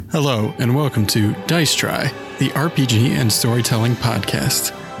Hello, and welcome to Dice Try, the RPG and storytelling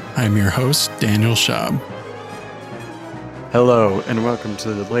podcast. I'm your host, Daniel Schaub. Hello, and welcome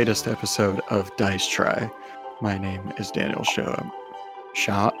to the latest episode of Dice Try. My name is Daniel Schaub.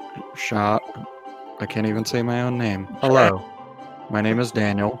 I can't even say my own name. Hello, my name is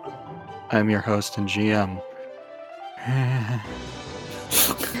Daniel. I'm your host and GM.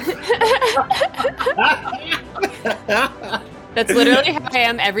 That's literally how I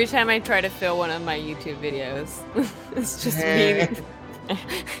am every time I try to fill one of my YouTube videos. It's just me.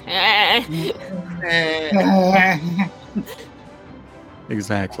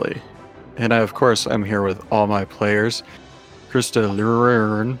 Exactly. And of course, I'm here with all my players. Krista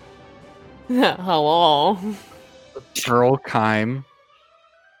Lurern, Hello. Earl Kime,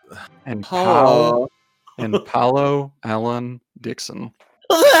 and Hello. Paulo Allen Dixon.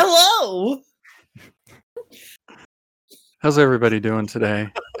 Hello. How's everybody doing today?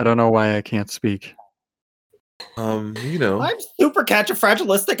 I don't know why I can't speak. You know. I'm super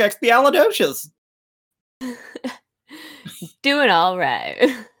catch-a-fragilistic expialidocious. Doing all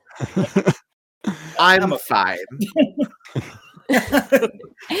right. I'm fine.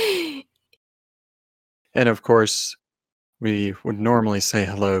 And of course, we would normally say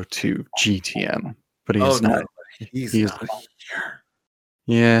hello to GTM, but he is not. He's He is- not here.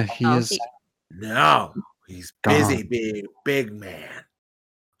 Yeah, he Oh, is. No, he's Gone. busy being a big man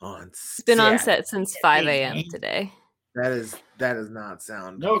on It's been on set. set since 5 a.m. today. That does not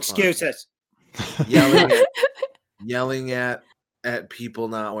sound No fun. excuses. Yelling at people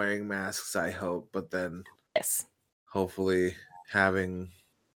not wearing masks, I hope, but then Yes. hopefully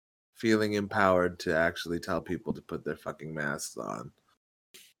feeling empowered to actually tell people to put their fucking masks on.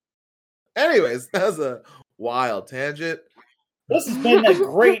 Anyways, that was a wild tangent. This has been a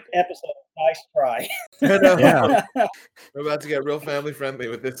great episode of Nice Try. Yeah. We're about to get real family friendly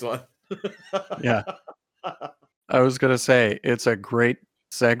with this one. Yeah. I was going to say, it's a great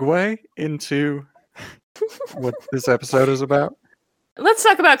segue into what this episode is about. Let's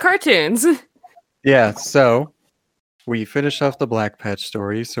talk about cartoons. Yeah, so we finished off the Black Patch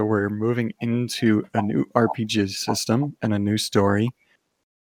story, so we're moving into a new RPG system and a new story.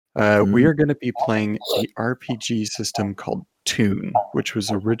 We are going to be playing the RPG system called Toon, which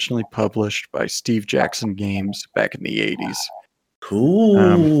was originally published by Steve Jackson Games back in the 80s.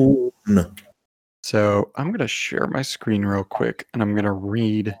 Cool. So I'm going to share my screen real quick, and I'm going to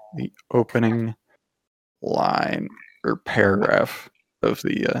read the opening line or paragraph of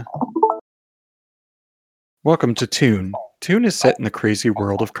the... Welcome to Toon. Toon is set in the crazy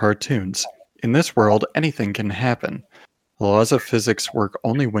world of cartoons. In this world, anything can happen. The laws of physics work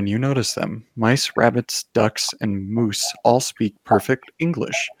only when you notice them. Mice, rabbits, ducks, and moose all speak perfect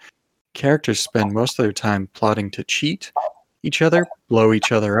English. Characters spend most of their time plotting to cheat each other, blow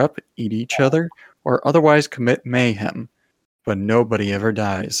each other up, eat each other, or otherwise commit mayhem. But nobody ever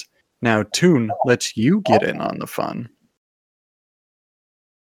dies. Now Toon lets you get in on the fun.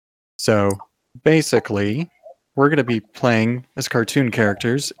 So, basically, we're going to be playing as cartoon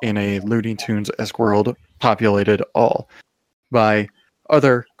characters in a Looney Tunes-esque world populated all by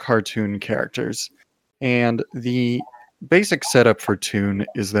other cartoon characters. And the basic setup for Toon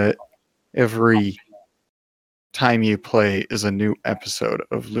is that every time you play is a new episode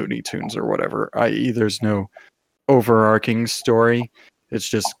of Looney Tunes or whatever, i.e. there's no overarching story. It's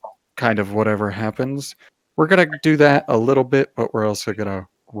just kind of whatever happens. We're going to do that a little bit, but we're also going to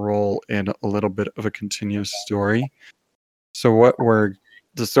roll in a little bit of a continuous story. So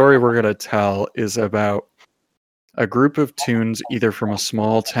the story we're going to tell is about a group of Toons, either from a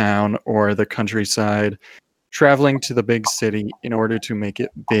small town or the countryside, traveling to the big city in order to make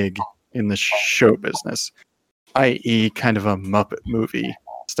it big in the show business, i.e. kind of a Muppet movie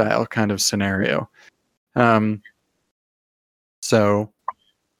style kind of scenario. So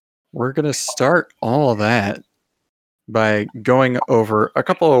we're going to start all of that by going over a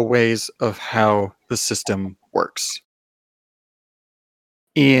couple of ways of how the system works.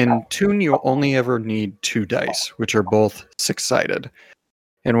 In Toon, you only ever need 2 dice, which are both 6-sided.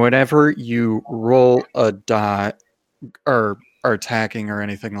 And whenever you roll a die, or are attacking or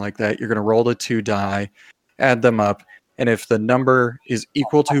anything like that, you're going to roll the 2 die, add them up, and if the number is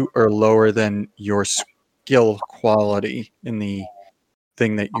equal to or lower than your skill quality in the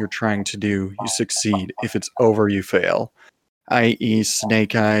thing that you're trying to do, you succeed. If it's over, you fail. i.e.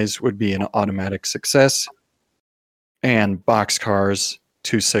 Snake Eyes would be an automatic success, and Boxcars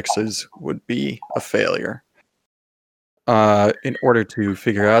 2 6s would be a failure. In order to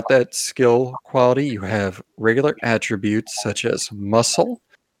figure out that skill quality, you have regular attributes such as muscle,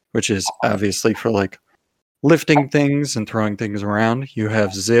 which is obviously for like lifting things and throwing things around. You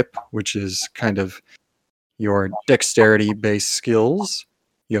have zip, which is kind of your dexterity based skills.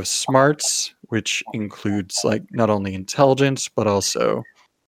 You have smarts, which includes like not only intelligence but also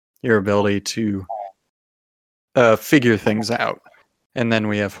your ability to figure things out. And then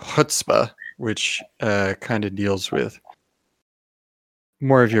we have chutzpah, which kind of deals with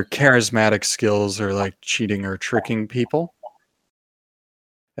more of your charismatic skills or like cheating or tricking people.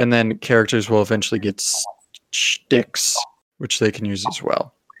 And then characters will eventually get shticks, which they can use as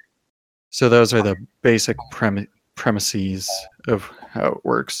well. So those are the basic premises of how it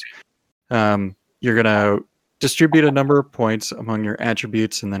works. You're going to distribute a number of points among your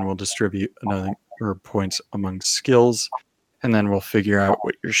attributes, and then we'll distribute another number of points among skills, and then we'll figure out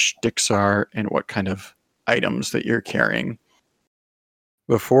what your shticks are and what kind of items that you're carrying.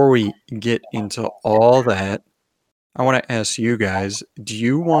 Before we get into all that, I want to ask you guys, do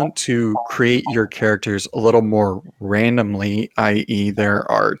you want to create your characters a little more randomly, i.e. there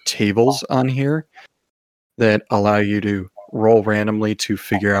are tables on here that allow you to roll randomly to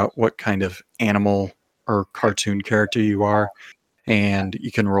figure out what kind of animal or cartoon character you are, and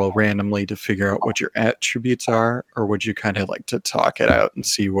you can roll randomly to figure out what your attributes are, or would you kind of like to talk it out and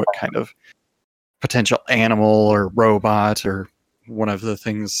see what kind of potential animal or robot or one of the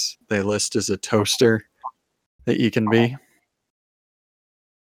things they list as a toaster that you can be?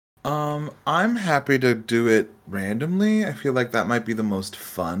 I'm happy to do it randomly. I feel like that might be the most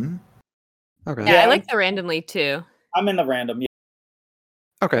fun. Okay. Yeah, Yeah. I like the randomly too. I'm in the random. Yeah.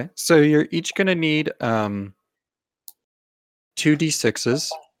 Okay, so you're each going to need 2d6s,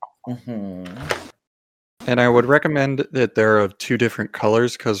 Mm-hmm. and I would recommend that they're of two different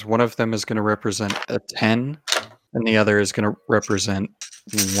colors because one of them is going to represent a 10 and the other is going to represent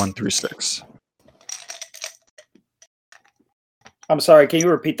 1 through 6. I'm sorry. Can you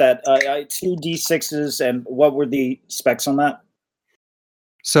repeat that? 2d6s, and what were the specs on that?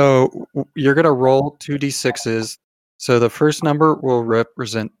 So you're going to roll 2d6s. So the first number will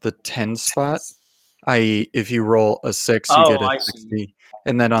represent the 10 spot, i.e. if you roll a 6, you get I a see. 60.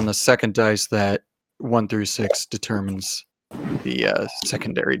 And then on the second dice, that 1 through 6 determines the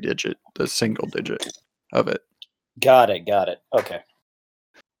secondary digit, the single digit of it. Got it. Okay.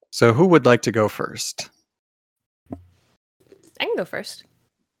 So who would like to go first? I can go first.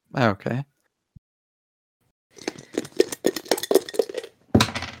 Okay.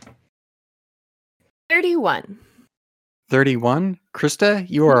 $31. 31. Krista,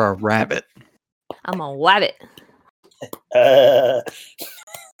 you are a rabbit. I'm a wabbit. Uh,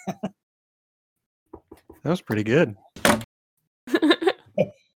 That was pretty good.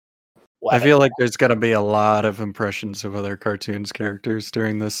 wow. I feel like there's going to be a lot of impressions of other cartoons characters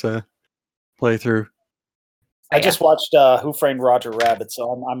during this playthrough. I just watched Who Framed Roger Rabbit,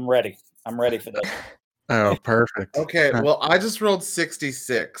 so I'm ready. I'm ready for this. Oh, perfect. Okay, well, I just rolled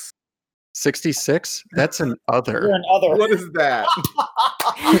 66. 66? That's an You're other. an other. What is that?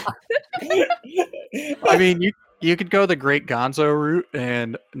 I mean, you could go the Great Gonzo route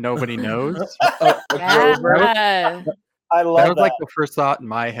and nobody knows. Yeah. I That love was that. like the first thought in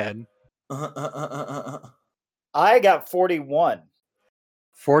my head. I got 41.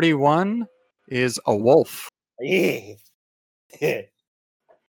 41 is a wolf. Yeah.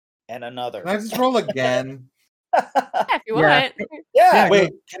 And another. Can I just roll again? Yeah, if you Yeah. want. Yeah.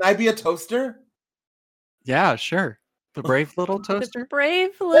 Wait, can I be a toaster? Yeah, sure. The brave little The toaster?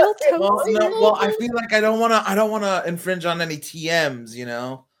 brave little Well, toaster. no, well, I feel like I don't wanna infringe on any TMs, you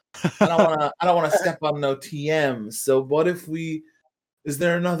know? I don't wanna step on no TMs. So what if is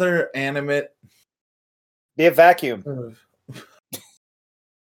there another animate? Be a vacuum.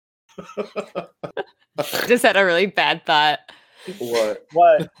 Just had a really bad thought. What?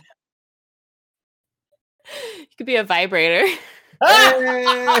 What? You could be a vibrator.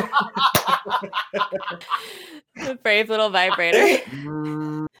 Hey! The brave little vibrator.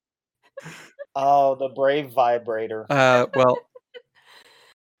 Oh, the brave vibrator. Well,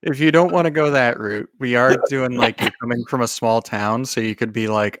 if you don't want to go that route, we are doing like you're coming from a small town, so you could be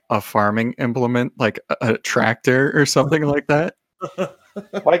like a farming implement, like a tractor or something like that.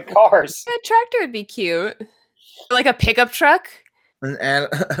 Like cars. A tractor would be cute. Like a pickup truck. And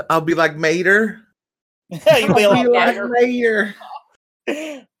I'll be like Mater. Yeah, you'll be I'll like be like Mater.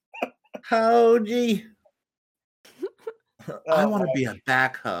 Mater. Howdy. I Oh, want to my. be a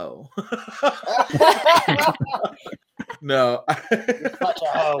backhoe. No. Such a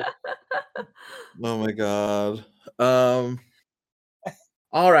hoe. Oh my god. All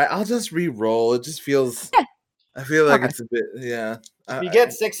right, I'll just re-roll. It just feels. I feel like Okay. it's a bit. Yeah. If you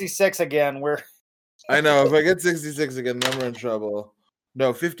get 66 again, we're I know. If I get 66 again, then we're in trouble.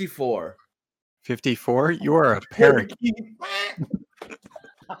 No, 54. 54? You are a parakeet.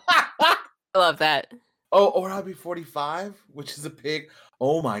 I love that. Oh, or I'll be 45, which is a pig.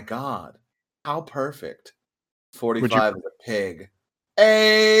 Oh my god. How perfect. 45 is a pig.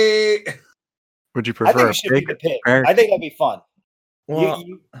 Hey! Would you I prefer think a it should be pig? the pig. Parakeet? I think that'd be fun. Well,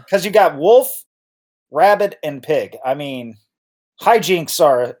 Because you got wolf, rabbit, and pig. I mean, hijinks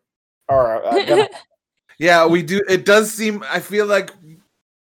are gonna yeah, we do. It does seem. I feel like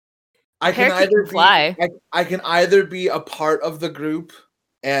I can Parakeet either can fly. be. I can either be a part of the group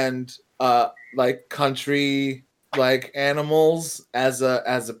and like country like animals as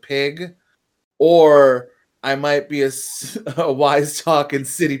a pig, or I might be a wise talking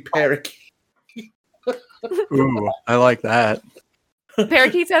city parakeet. Ooh, I like that.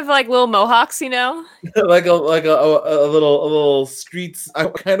 Parakeets have like little mohawks, you know? like a little streets. I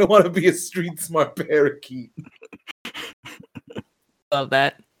kind of want to be a street smart parakeet. Love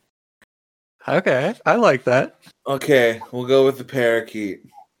that. Okay, I like that. Okay, we'll go with the parakeet.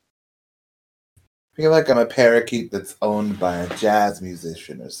 I feel like I'm a parakeet that's owned by a jazz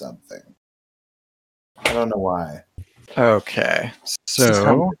musician or something. I don't know why. Okay,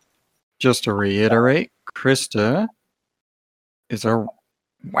 so just to reiterate, Krista is a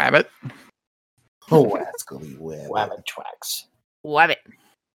wabbit. Oh, rascally web. wabbit tracks. Love it.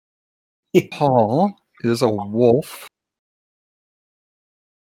 Paul is a wolf,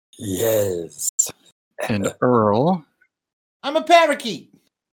 Yes. and Earl I'm a parakeet.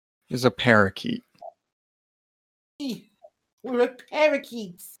 is a parakeet. We're a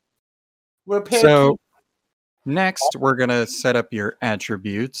parakeets. We're a parakeet. So next, we're gonna set up your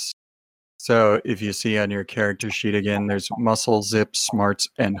attributes. So if you see on your character sheet again, there's muscle, zip, smarts,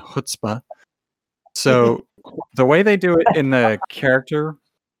 and chutzpah. So the way they do it in the character,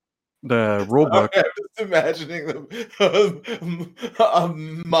 the rule book, I'm just imagining them a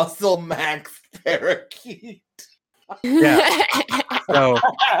muscle max parakeet. Yeah. so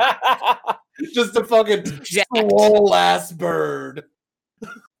Just a fucking Jacked. swole ass bird.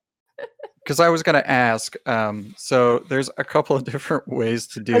 because I was gonna ask, so there's a couple of different ways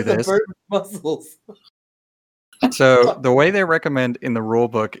to do That's a this. bird with muscles. So the way they recommend in the rule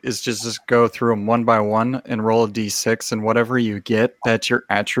book is just go through them one by one and roll a d6, and whatever you get, that's your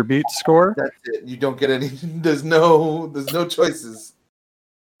attribute score. That's it. You don't get any. There's no choices.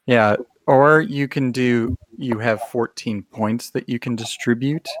 Yeah, or you can do. You have 14 points that you can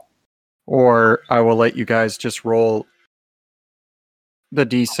distribute, or I will let you guys just roll the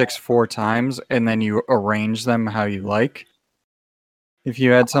d6 4 times, and then you arrange them how you like. If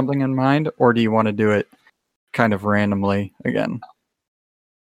you had something in mind, or do you want to do it kind of randomly again?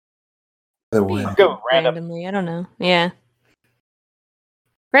 The way. Go random. Randomly, I don't know. Yeah.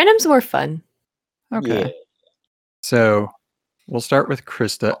 Random's more fun. Okay. Yeah. So we'll start with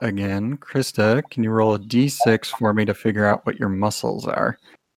Krista again. Krista, can you roll a d6 for me to figure out what your muscles are?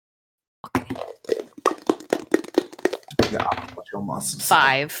 Yeah, what's your muscles?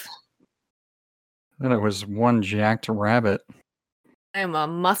 5. Then it was one jacked rabbit. I'm a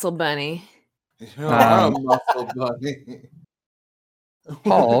muscle bunny. You're a muscle bunny.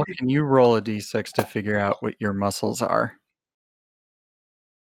 Paul, can you roll a d6 to figure out what your muscles are?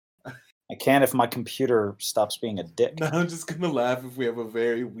 I can if my computer stops being a dick. Now I'm just gonna laugh if we have a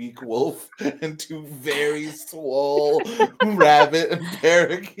very weak wolf and two very swole rabbit and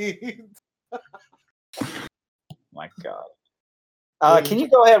parakeets. My God. Can you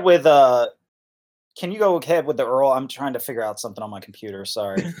go ahead with the Earl? I'm trying to figure out something on my computer.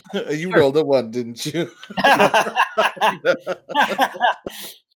 Sorry. You rolled a 1, didn't you?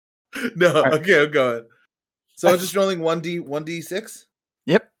 No, okay, I'm going. So I'm just rolling 1d6?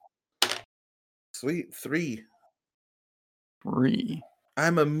 Yep. Sweet, 3. 3.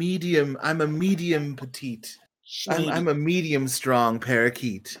 I'm a medium petite. I'm a medium strong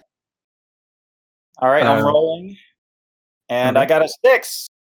parakeet. All right, I'm Uh, rolling, and mhm. I got a 6.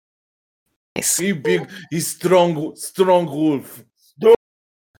 Nice. He's strong wolf.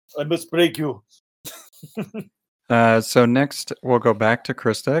 I must break you. So next, we'll go back to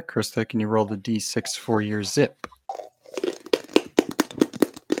Krista. Krista, can you roll the d6 for your zip?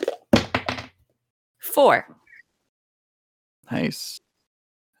 4. Nice.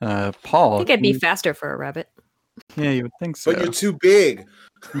 Paul, I think I'd can be you- faster for a rabbit. yeah, you would think so. But you're too big.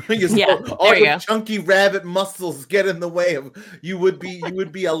 Yeah, all there you your go. chunky rabbit muscles get in the way of you would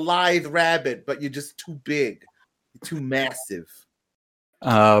be a lithe rabbit, but you're just too big. You're too massive.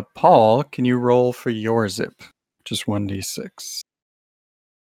 Paul, can you roll for your zip? Just 1d6.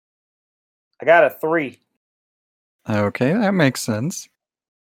 I got a 3. Okay, that makes sense.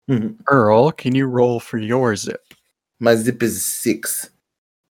 Mhm. Earl, can you roll for your zip? My zip is 6.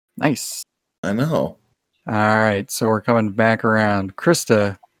 Nice. I know. All right, so we're coming back around.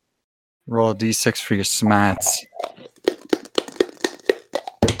 Krista, roll a d6 for your smarts.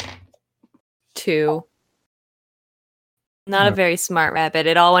 2. Not a very smart rabbit.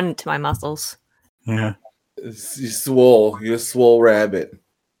 It all went into my muscles. Yeah. You swole. You're a swole rabbit.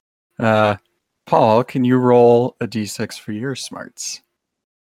 Paul, can you roll a d6 for your smarts?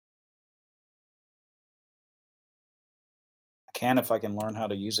 I can if I can learn how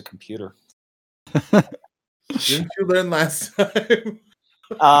to use a computer. Didn't you learn last time?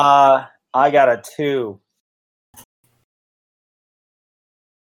 I got a 2.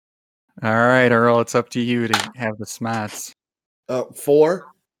 All right, Earl, it's up to you to have the smarts. 4?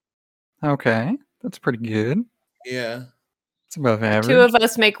 Okay, that's pretty good. Yeah. It's above average. 2 of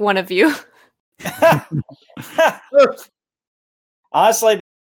us make one of you. Honestly,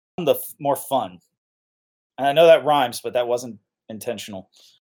 the more fun. And I know that rhymes, but that wasn't intentional.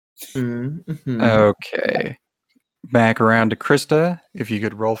 Mm-hmm. Okay. Back around to Krista. If you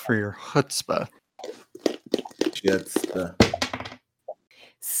could roll for your chutzpah. Chutzpah.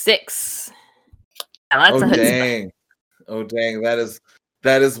 6. Now that's a chutzpah. Dang. Oh dang. That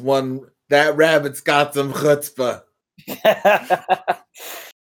is one. That rabbit's got some chutzpah.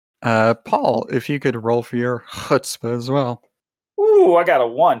 Paul, if you could roll for your chutzpah as well. Ooh, I got a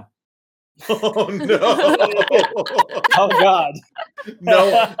 1. Oh no. Oh God. No,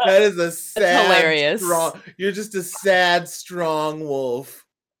 that is a sad, hilarious. You're just a sad, strong wolf.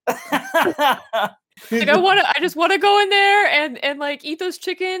 Like I just want to go in there and like eat those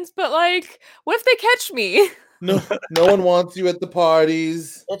chickens, but like, what if they catch me? No one wants you at the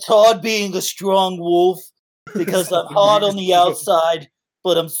parties. It's hard being a strong wolf because I'm hard on the outside,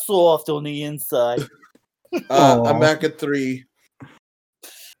 but I'm soft on the inside. I'm back at 3.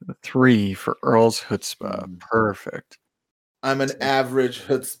 3 for Earl's chutzpah. Perfect. I'm an average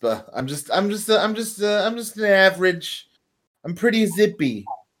chutzpah. I'm just an average. I'm pretty zippy.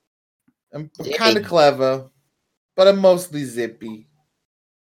 I'm kind of clever, but I'm mostly zippy.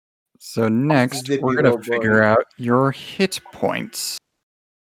 So next, Zippy we're going to little figure boy. out your hit points.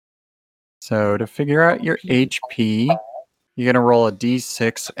 So to figure out your HP, you're going to roll a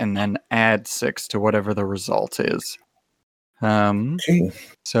d6 and then add 6 to whatever the result is.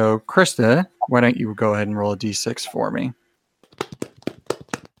 So Krista, why don't you go ahead and roll a d6 for me?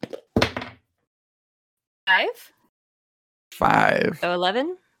 5. 5. So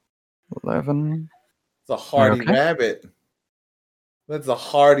 11. 11. It's a hardy Okay. rabbit. That's a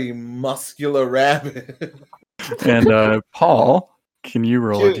hardy, muscular rabbit. And Paul, can you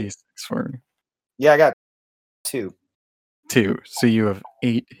roll a 2. d6 for me? Yeah, I got 2. 2. So you have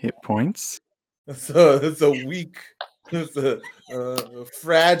 8 hit points. It's a weak, it's a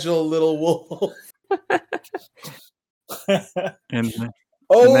fragile little wolf. And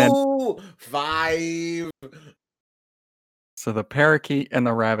Oh, 5 so the parakeet and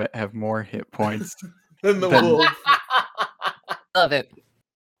the rabbit have more hit points. than the Then- wolf. Love it.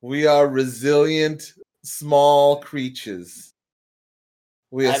 We are resilient, small creatures.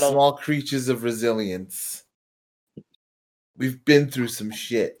 We are I don't- small creatures of resilience. We've been through some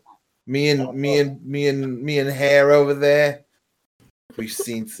shit. Me and Hare over there. We've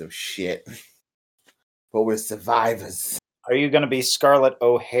seen some shit, but we're survivors. Are you going to be Scarlett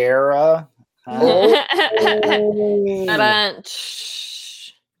O'Hara? Oh. Ta-da.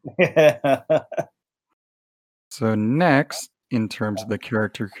 So next, in terms of the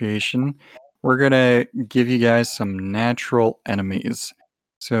character creation, we're going to give you guys some natural enemies.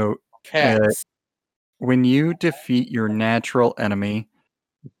 So Cats. when you defeat your natural enemy,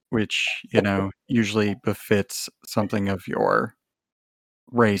 which, usually befits something of your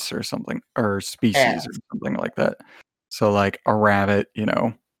race or something, or species or something like that. So like a rabbit,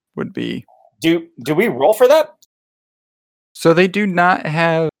 would be. Do we roll for that? So they do not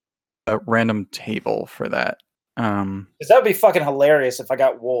have a random table for that. Because that would be fucking hilarious if I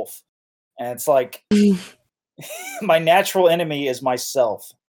got wolf. And it's like, my natural enemy is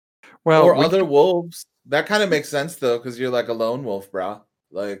myself. Well, or we- other wolves. That kind of makes sense though, because you're like a lone wolf, bro.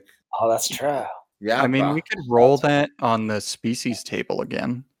 Like, Oh, that's true. yeah. I mean, brah. we could roll that on the species table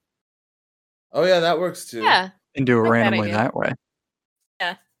again Oh yeah, that works too. Yeah. and do it Like that randomly idea. that way.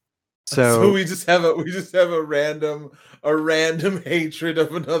 Yeah. So So we just have a random hatred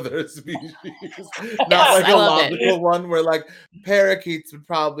of another species, not like I a love it. logical one where like parakeets would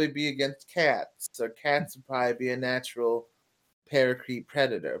probably be against cats, or cats would probably be a natural parakeet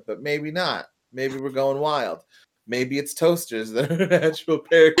predator, but maybe not. Maybe we're going wild. Maybe it's toasters that are natural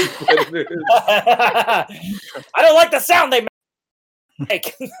parakeet predators. I don't like the sound they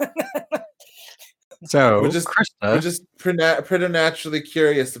make. So, We're just Krista, preternaturally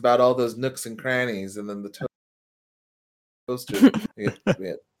curious about all those nooks and crannies, and then the toaster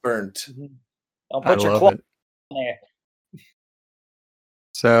get burnt. Don't I put your love claw it. in there.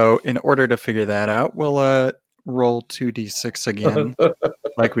 So, in order to figure that out, we'll roll 2d6 again,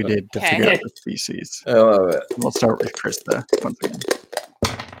 like we did to Okay. figure out the species. I love it. We'll start with Krista once again.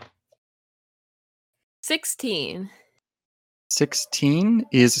 16. 16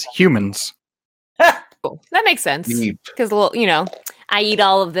 is humans. Cool. That makes sense. Deep, Because, I eat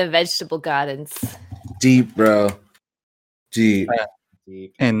all of the vegetable gardens. deep, bro. Deep.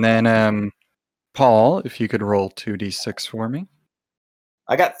 Deep. And then, Paul, if you could roll 2d6 for me.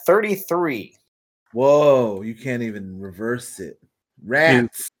 I got 33. Whoa, you can't even reverse it.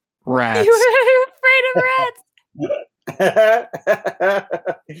 Rats. Rats. You were afraid of rats.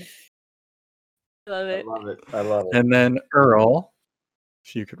 Love I it. love it. I love it. And then Earl,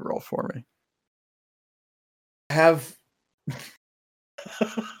 if you could roll for me. I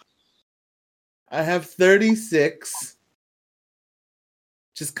have 36.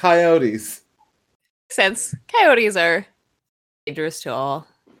 Just coyotes. Makes sense. Coyotes are dangerous to all.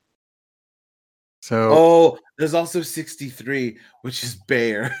 So, Oh, there's also 63, which is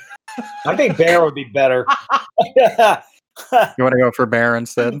bear. I think bear would be better. you want to go for bear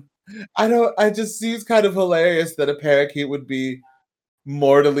instead? I just seems kind of hilarious that a parakeet would be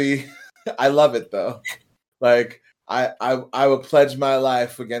mortally. I love it though. Like I will pledge my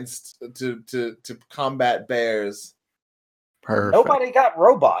life against to combat bears. Perfect. Nobody got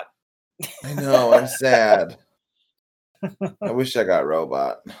robot. I know, I'm sad. I wish I got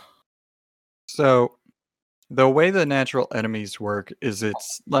robot. So, the way the natural enemies work is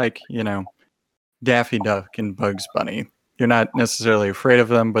it's like, Daffy Duck and Bugs Bunny. You're not necessarily afraid of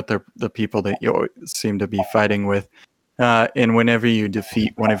them, but they're the people that you seem to be fighting with. And whenever you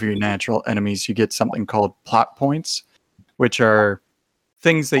defeat one of your natural enemies, you get something called plot points, which are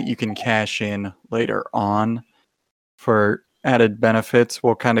things that you can cash in later on for added benefits.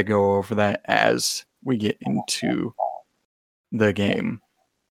 We'll kind of go over that as we get into the game.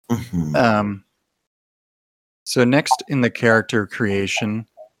 So next in the character creation,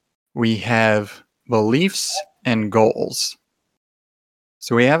 we have beliefs and goals.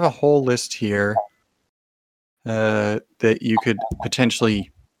 So we have a whole list here that you could potentially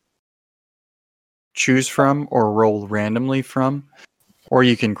choose from or roll randomly from, or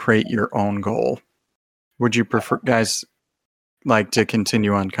you can create your own goal. Would you prefer, guys, like to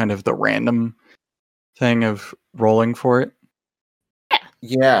continue on kind of the random thing of rolling for it?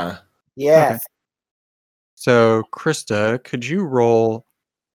 Yeah. Yeah. Okay. So, Krista, could you roll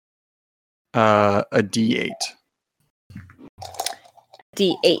a d8?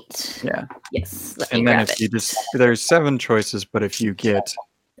 D8. Yeah. Yes. Let me And then grab if it. there's 7 choices, but if you get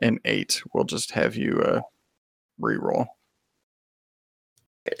an 8, we'll just have you re-roll.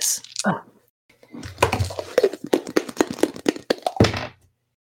 Here it is.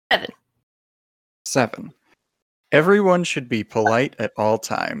 7. 7. Everyone should be polite at all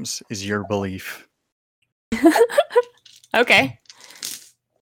times, is your belief. Okay.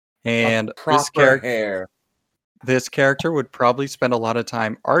 And Proper hair. this character would probably spend a lot of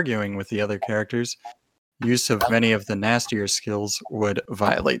time arguing with the other characters. Use of many of the nastier skills would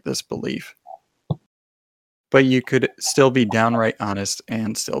violate this belief. But you could still be downright honest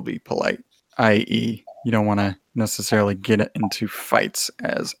and still be polite, i.e., you don't want to necessarily get into fights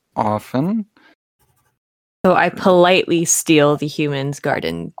as often. So I politely steal the human's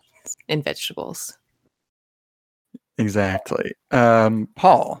garden and vegetables. Exactly.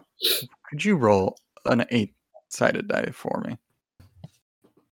 Paul, could you roll an 8-sided die for me?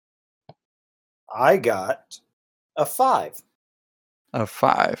 I got a 5. A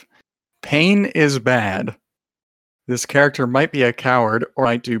 5. Pain is bad. This character might be a coward or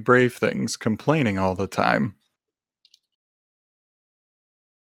might do brave things, complaining all the time.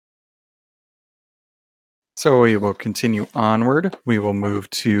 So we will continue onward. We will move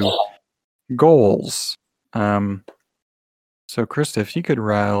to goals. So, Krista, if you could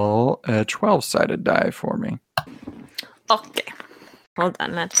roll a 12-sided die for me. Okay. Hold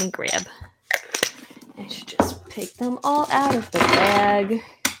on, let me grab. I should just pick them all out of the bag.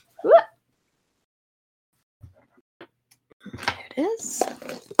 Whoop. There it is.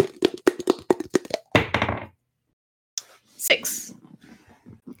 6.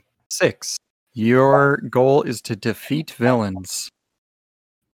 6. Your goal is to defeat villains.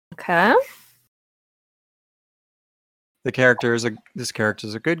 Okay. This character is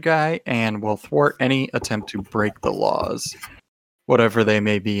a good guy and will thwart any attempt to break the laws, whatever they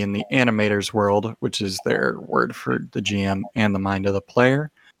may be in the animator's world, which is their word for the GM and the mind of the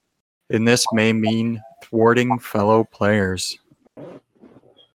player. and this may mean thwarting fellow players.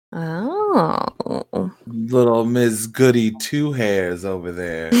 Oh. Little Miss Goody Two Hairs over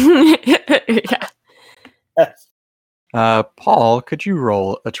there. Yeah. Paul, could you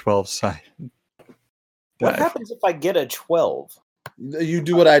roll a 12-sided What die? happens if I get a 12? You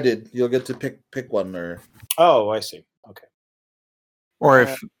do what I did. You'll get to pick one, or Oh, I see. Okay. Or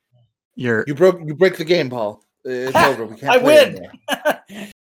if you're you break the game, Paul. It's over. We can't I play win.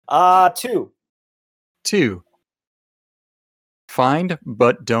 anymore. 2. 2, find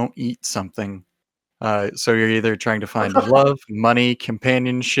but don't eat something. So you're either trying to find love, money,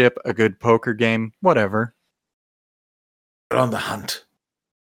 companionship, a good poker game, whatever. We're on the hunt.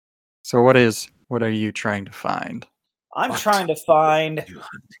 So what are you trying to find? I'm What? trying to find You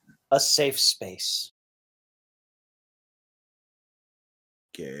hunting. a safe space.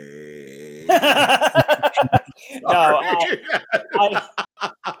 Gay. No,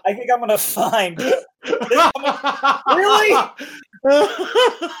 I think I'm gonna find. Really?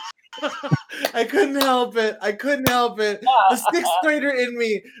 I couldn't help it. The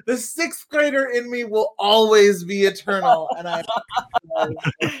sixth grader in me will always be eternal, and I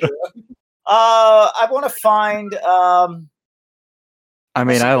want to find. I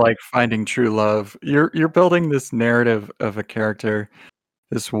mean, I like finding true love. You're building this narrative of a character,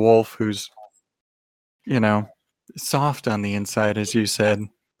 this wolf who's, soft on the inside, as you said.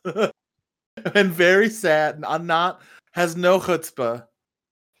 and very sad. Has no chutzpah.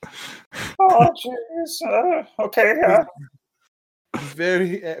 Oh, jeez. Okay.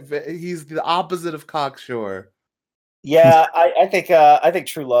 He's the opposite of cocksure. Yeah, I think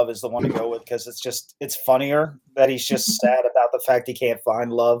true love is the one to go with because it's funnier that he's just sad about the fact he can't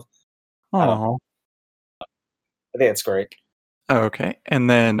find love. Oh, I think it's great. okay. And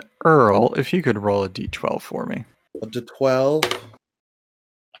then Earl, if you could roll a d12 for me. Up to 12.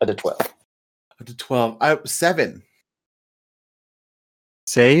 I did 12. Up to 12. 7.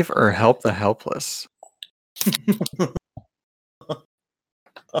 Save or help the helpless.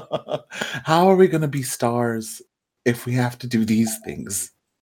 How are we going to be stars if we have to do these things?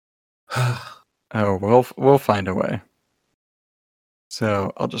 Oh, we'll find a way.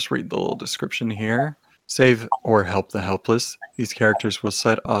 So I'll just read the little description here. Save or help the helpless. These characters will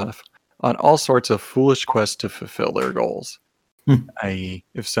set off on all sorts of foolish quests to fulfill their goals. I.e.,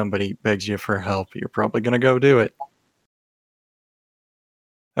 if somebody begs you for help, you're probably going to go do it.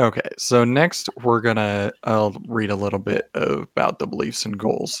 Okay, so next I'll read a little bit about the beliefs and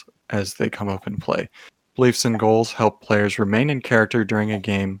goals as they come up in play. Beliefs and goals help players remain in character during a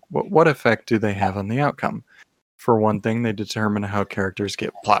game. What effect do they have on the outcome? For one thing, they determine how characters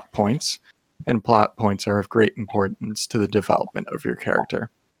get plot points, and plot points are of great importance to the development of your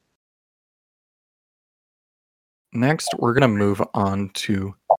character. Next, we're going to move on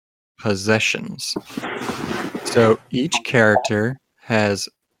to possessions. So each character has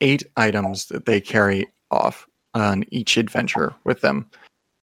 8 items that they carry off on each adventure with them.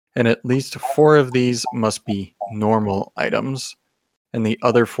 And at least 4 of these must be normal items, and the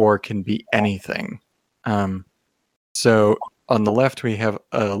other 4 can be anything. So on the left, we have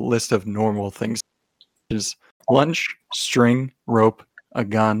a list of normal things. Is lunch, string, rope, a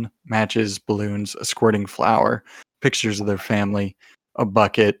gun, matches, balloons, a squirting flower, pictures of their family, a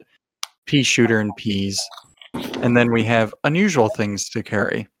bucket, pea shooter and peas. And then we have unusual things to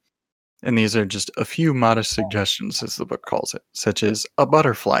carry. And these are just a few modest suggestions, as the book calls it, such as a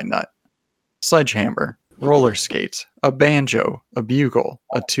butterfly nut, sledgehammer, roller skates, a banjo, a bugle,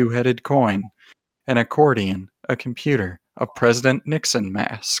 a 2-headed coin, an accordion, a computer, a President Nixon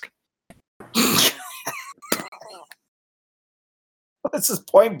mask. This is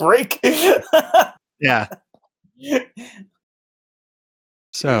Point Break. Yeah.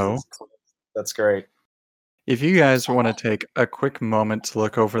 So, that's great. if you guys want to take a quick moment to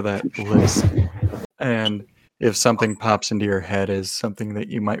look over that list, and if something pops into your head as something that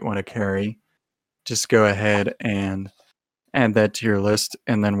you might want to carry, just go ahead and add that to your list,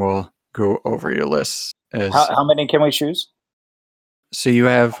 and then we'll go over your lists. How many can we choose? So you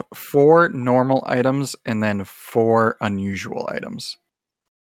have 4 normal items and then 4 unusual items.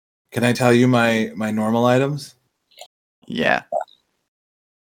 Can I tell you my normal items? Yeah.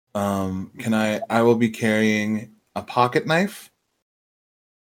 I will be carrying a pocket knife,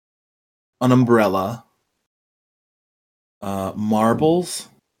 an umbrella, marbles,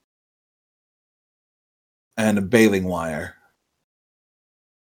 and a baling wire.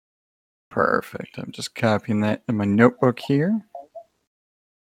 Perfect. I'm just copying that in my notebook here.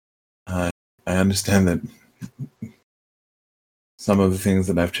 I understand that some of the things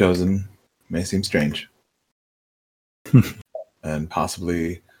that I've chosen may seem strange. And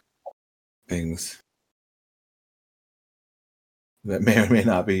possibly things that may or may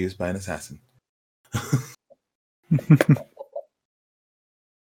not be used by an assassin.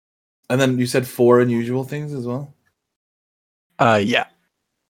 And then you said 4 unusual things as well? Yeah.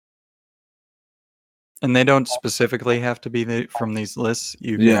 And they don't specifically have to be from these lists.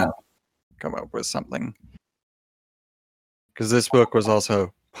 You can come up with something. Because this book was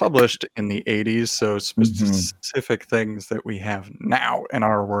also published in the 80s, so specific things that we have now in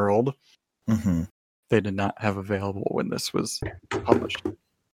our world, they did not have available when this was published.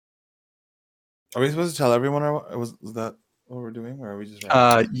 Are we supposed to tell everyone? Was that what we're doing, or are we just?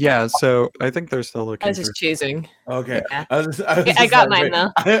 Yeah. So I think they're still looking. I was just choosing. Okay. Yeah. I got mine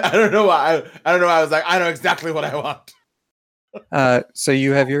though. I don't know why. I don't know. I was like, I know exactly what I want. So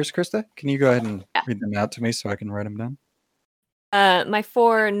you have yours, Krista? Can you go ahead and read them out to me so I can write them down? My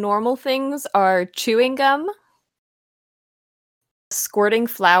 4 normal things are chewing gum, squirting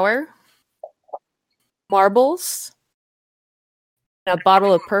flour, marbles, and a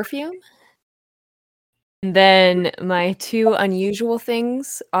bottle of perfume. And then my 2 unusual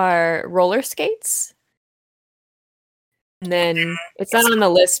things are roller skates. And then it's not on the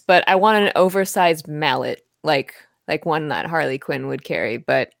list, but I want an oversized mallet, like one that Harley Quinn would carry.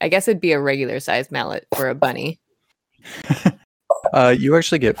 But I guess it'd be a regular sized mallet for a bunny. You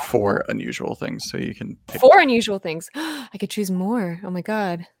actually get 4 unusual things, so you can pick 4 unusual things. I could choose more. Oh my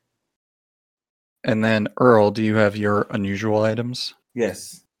god. And then Earl, do you have your unusual items?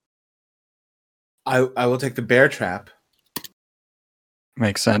 Yes. I will take the bear trap.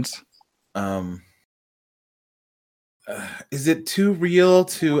 Makes sense. Is it too real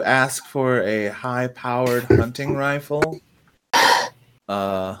to ask for a high-powered hunting rifle?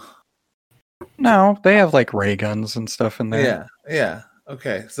 No, they have like ray guns and stuff in there. Yeah.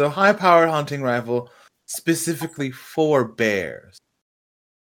 Okay, so high-powered hunting rifle specifically for bears.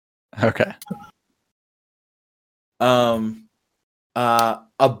 Okay. A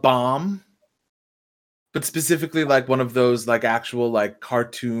bomb, but specifically like one of those like actual like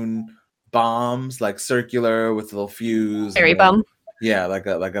cartoon bombs, like circular with a little fuse. Berry bomb. Yeah, like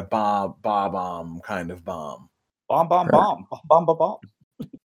a bomb kind of bomb. Bomb.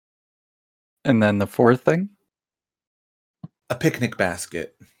 And then the 4th thing? A picnic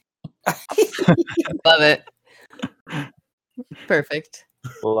basket. Love it. Perfect.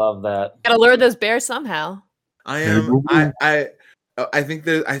 Love that. Gotta lure those bears somehow. I think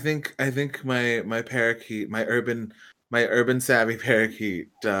my parakeet, my urban savvy parakeet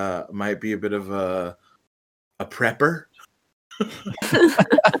might be a bit of a prepper.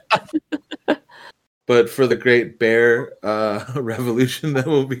 But for the great bear revolution that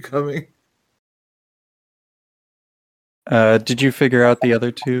will be coming. Did you figure out the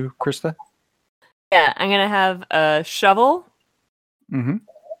other 2, Krista? Yeah, I'm gonna have a shovel and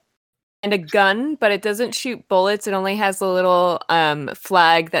a gun, but it doesn't shoot bullets. It only has a little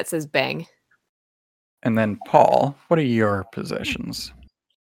flag that says bang. And then Paul, what are your possessions?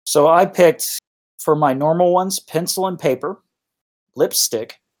 So I picked for my normal ones pencil and paper,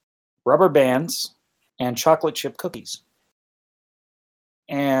 lipstick, rubber bands, and chocolate chip cookies.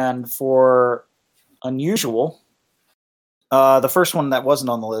 And for unusual, the first one that wasn't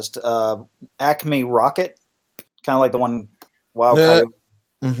on the list, Acme Rocket, kind of like the one Wild Coyote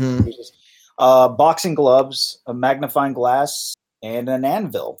uses. Boxing gloves, a magnifying glass, and an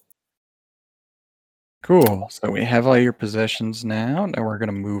anvil. Cool. So we have all your possessions now. Now we're going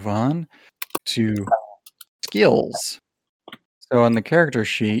to move on to skills. So on the character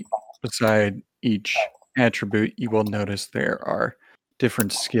sheet, beside each attribute, you will notice there are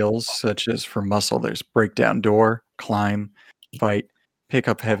different skills, such as for muscle, there's break down door, climb, fight, pick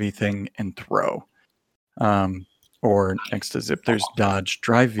up heavy thing, and throw. Or next to zip, there's dodge,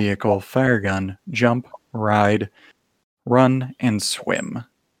 drive vehicle, fire gun, jump, ride, run, and swim.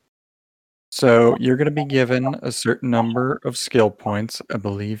 So you're going to be given a certain number of skill points. I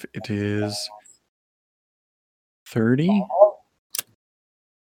believe it is 30.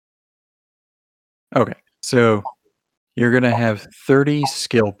 Okay, so you're going to have 30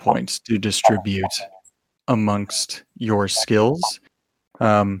 skill points to distribute amongst your skills.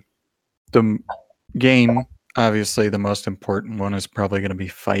 The game, obviously, the most important one is probably going to be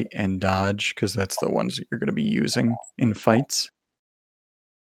fight and dodge, because that's the ones that you're going to be using in fights.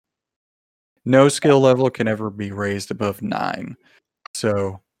 No skill level can ever be raised above 9.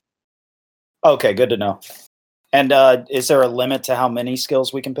 So, Okay, good to know. And is there a limit to how many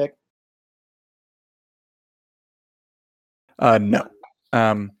skills we can pick? no.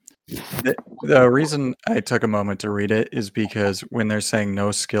 The reason I took a moment to read it is because when they're saying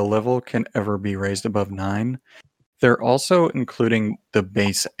no skill level can ever be raised above 9, they're also including the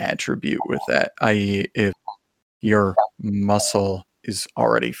base attribute with that, i.e., if your muscle is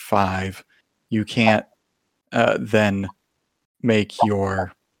already 5, you can't then make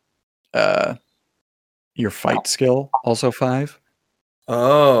your fight skill also 5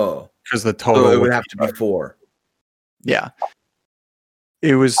 Oh, because the so total it would would have to be 4. Yeah.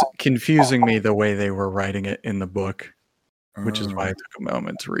 It was confusing me the way they were writing it in the book, which is why I took a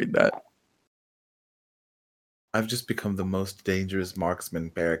moment to read that. I've just become the most dangerous marksman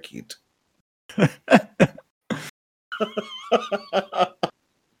parakeet. And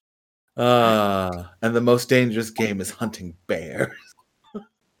the most dangerous game is hunting bears.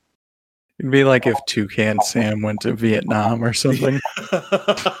 It'd be like if Toucan Sam went to Vietnam or something.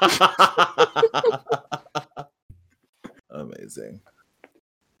 Amazing.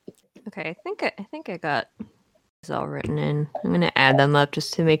 Okay, I think I got this all written in. I'm gonna add them up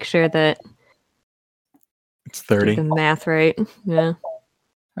just to make sure that It's I do 30. the math right. Yeah.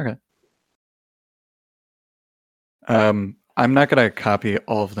 I'm not going to copy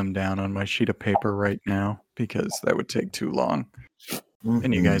all of them down on my sheet of paper right now because that would take too long.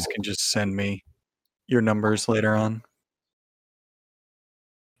 And you guys can just send me your numbers later on.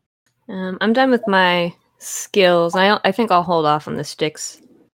 I'm done with my skills. I think I'll hold off on the sticks.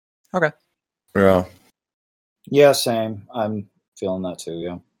 Yeah. Yeah, same. I'm feeling that too.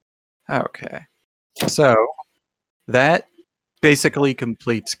 Yeah. Okay. So that basically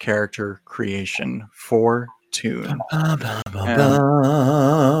completes character creation for Toon.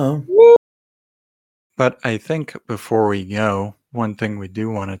 But I think before we go, one thing we do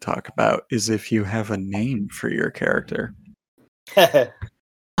want to talk about is if you have a name for your character.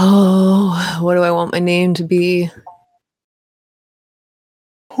 Oh, what do I want my name to be?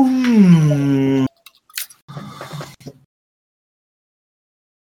 I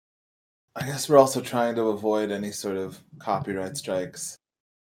guess we're also trying to avoid any sort of copyright strikes.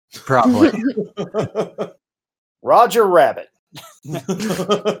 Probably. Roger Rabbit.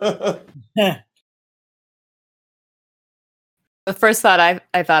 The first thought I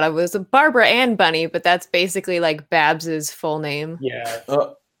thought of was Barbara Ann Bunny, but that's basically like Babs's full name. Yeah.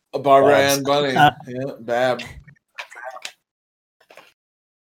 Barbara Babs. Ann Bunny. Yeah, Bab.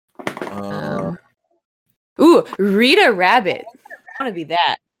 Ooh, Rita Rabbit. I want to be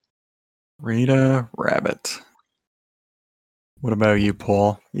that. Rita Rabbit. What about you,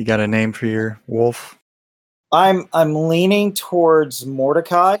 Paul? You got a name for your wolf? I'm leaning towards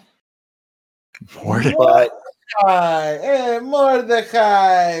Mordecai, Mordecai. but Hey,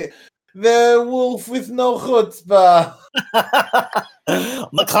 Mordecai, the wolf with no chutzpah.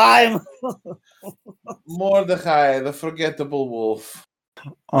 L'chaim. Mordecai, the forgettable wolf.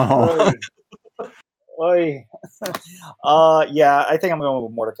 Oh. Oy. Yeah, I think I'm going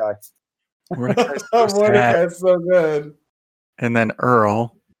with Mordecai. Mordecai's so sad. Mordecai's so good. And then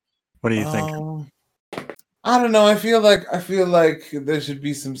Earl. What do you think? I don't know. I feel like there should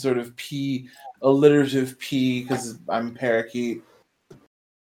be some sort of P, alliterative P, because I'm parakeet.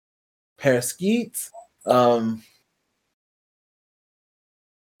 Paraskeet. I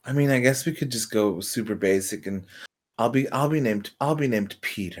mean, I guess we could just go super basic, and I'll be named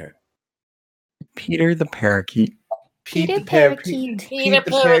Peter. Peter the parakeet. Pete Peter the parakeet. Parakeet. Pete the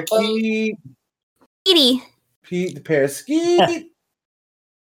parakeet. Petey. Pete the paraskeet.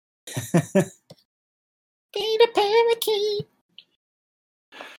 Peter Parakeet.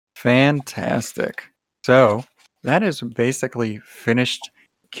 Fantastic. So that is basically finished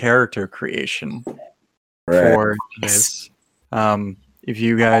character creation for this. If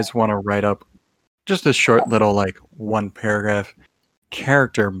you guys want to write up just a short little, like, 1-paragraph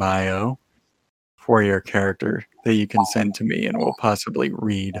character bio for your character that you can send to me and we'll possibly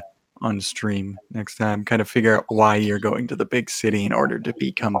read on stream next time, kind of figure out why you're going to the big city in order to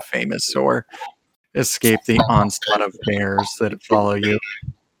become famous or escape the onslaught of bears that follow you.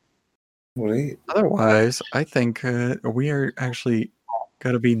 Wait. Otherwise, I think we are actually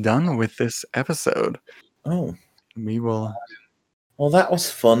going to be done with this episode. Oh, We will, well, that was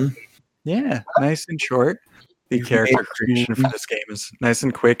fun. yeah, nice and short. The You've character made- creation for this game is nice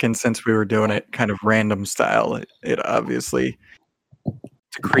and quick, and since we were doing it kind of random style, it obviously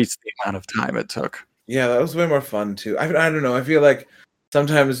decreased the amount of time it took. Yeah, that was way more fun too. I don't know. I feel like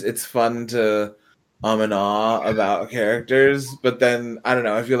sometimes it's fun to and ah about characters, but then I don't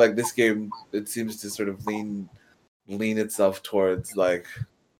know. I feel like this game, it seems to sort of lean itself towards like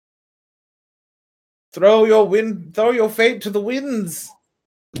throw your fate to the winds.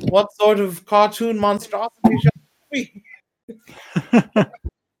 What sort of cartoon monstrosity shall it be?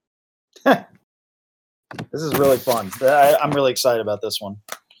 This is really fun. I'm really excited about this one.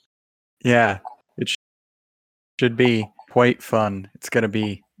 Yeah, Should be quite fun. It's gonna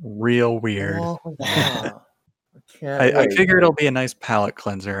be real weird. Oh, yeah. Can't I wait. figure it'll be a nice palate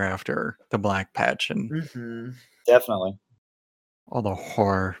cleanser after the Black Patch and Mhm. Definitely. all the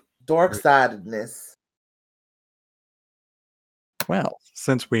horror. Dark-sidedness. Well,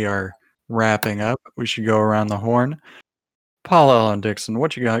 since we are wrapping up, we should go around the horn. Paul Allen Dixon,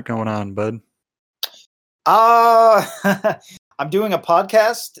 what you got going on, bud? I'm doing a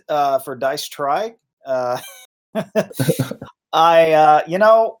podcast for Dice Try. I've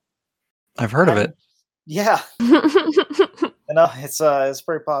heard of it. Yeah, it's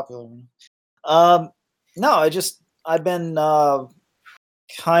pretty popular. I've been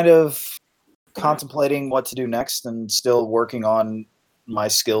kind of contemplating what to do next, and still working on my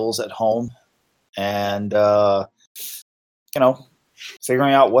skills at home, and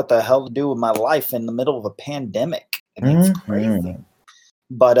figuring out what the hell to do with my life in the middle of a pandemic. It's crazy.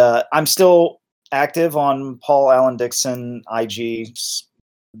 But I'm still active on Paul Allen Dixon, IG,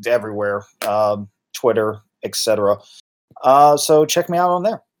 everywhere, Twitter, etc. So check me out on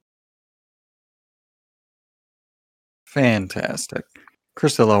there. Fantastic.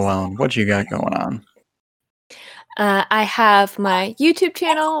 Krista Llewellyn, what you got going on? I have my YouTube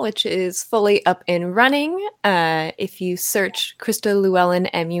channel, which is fully up and running. If you search Krista Llewellyn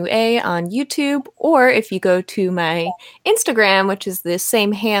MUA on YouTube, or if you go to my Instagram, which is the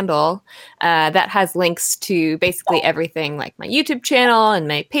same handle, that has links to basically everything, like my YouTube channel and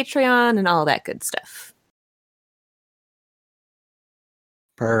my Patreon and all that good stuff.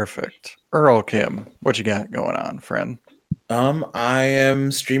 Perfect. Earl Kim, what you got going on, friend? I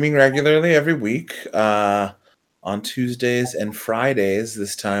am streaming regularly every week. On Tuesdays and Fridays.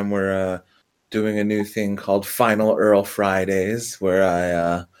 This time we're doing a new thing called Final Earl Fridays, where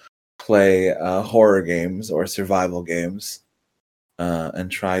I play horror games or survival games and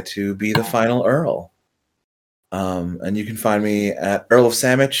try to be the final Earl. And you can find me at Earl of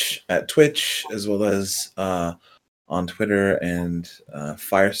Sandwich at Twitch, as well as on Twitter and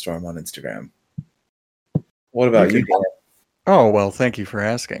Firestorm on Instagram. What about you, Dan? Oh, well, thank you for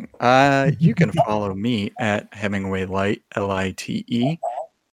asking. You can follow me at Hemingway Light, LITE,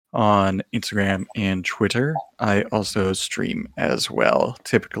 on Instagram and Twitter. I also stream as well,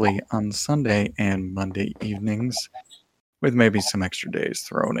 typically on Sunday and Monday evenings, with maybe some extra days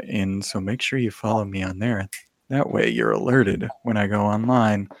thrown in. So make sure you follow me on there. That way you're alerted when I go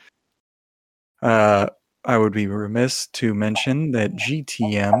online. I would be remiss to mention that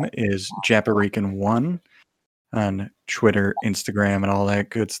GTM is Japarican1 on Twitter, Instagram, and all that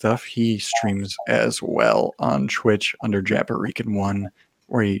good stuff. He streams as well on Twitch under Japarican1,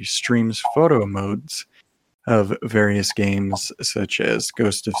 where he streams photo modes of various games such as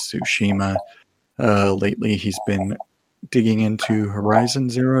Ghost of Tsushima. Lately, he's been digging into Horizon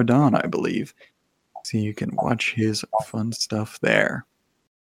Zero Dawn, I believe. So you can watch his fun stuff there.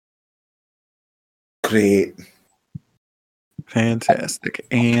 Great. Fantastic.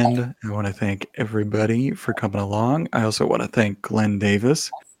 And I want to thank everybody for coming along. I also want to thank Glenn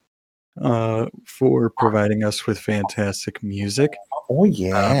Davis for providing us with fantastic music. Oh,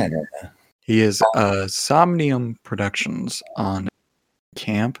 yeah. He is Somnium Productions on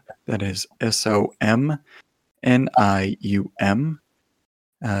Camp. That is SOMNIUM.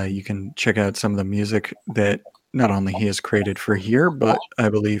 You can check out some of the music that not only he has created for here, but I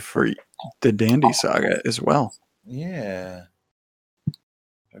believe for the Dandy Saga as well. Yeah.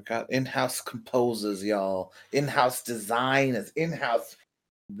 I've got in-house composers, y'all. In-house designers. In-house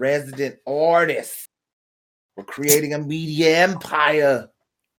resident artists. We're creating a media empire.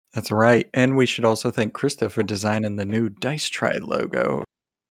 That's right. And we should also thank Krista for designing the new Dice Try logo.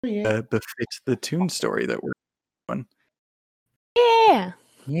 Befits the Toon Story that we're doing. Yeah.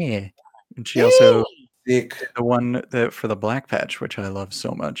 Yeah. And she also Sick. did the one that for the Black Patch, which I love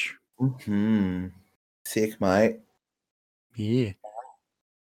so much. Mm-hmm. Sick, mate. Yeah.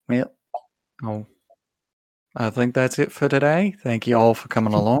 Well, I think that's it for today. Thank you all for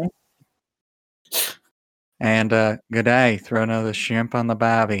coming along. And good day. Throw another shrimp on the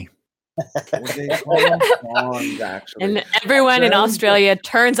barbie. They call them prawns, actually. And everyone in Australia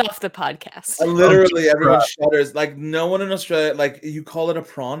turns off the podcast. Literally, everyone shudders. Like, no one in Australia, like, you call it a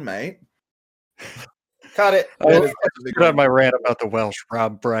prawn, mate? Cut it. I got my rant about the Welsh.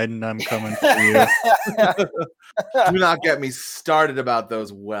 Rob Brydon, I'm coming for you. Do not get me started about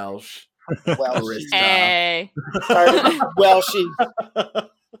those Welsh. Hey. Welshie.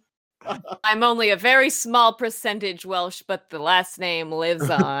 I'm only a very small percentage Welsh, but the last name lives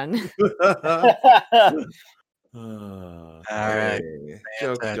on. All right.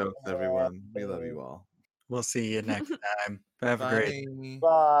 Jokes, everyone. We love you all. We'll see you next time. Have a great Bye.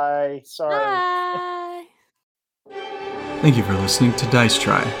 Bye. Sorry. Bye. Thank you for listening to Dice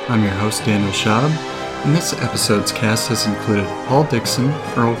Try. I'm your host, Daniel Schaub, and this episode's cast has included Paul Dixon,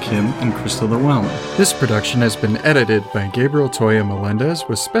 Earl Kim, and Crystal Llewellyn. This production has been edited by Gabriel Toya Melendez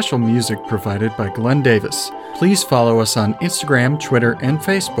with special music provided by Glenn Davis. Please follow us on Instagram, Twitter, and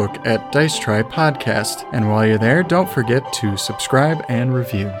Facebook at Dice Try Podcast. And while you're there, don't forget to subscribe and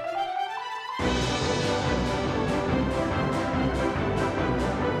review.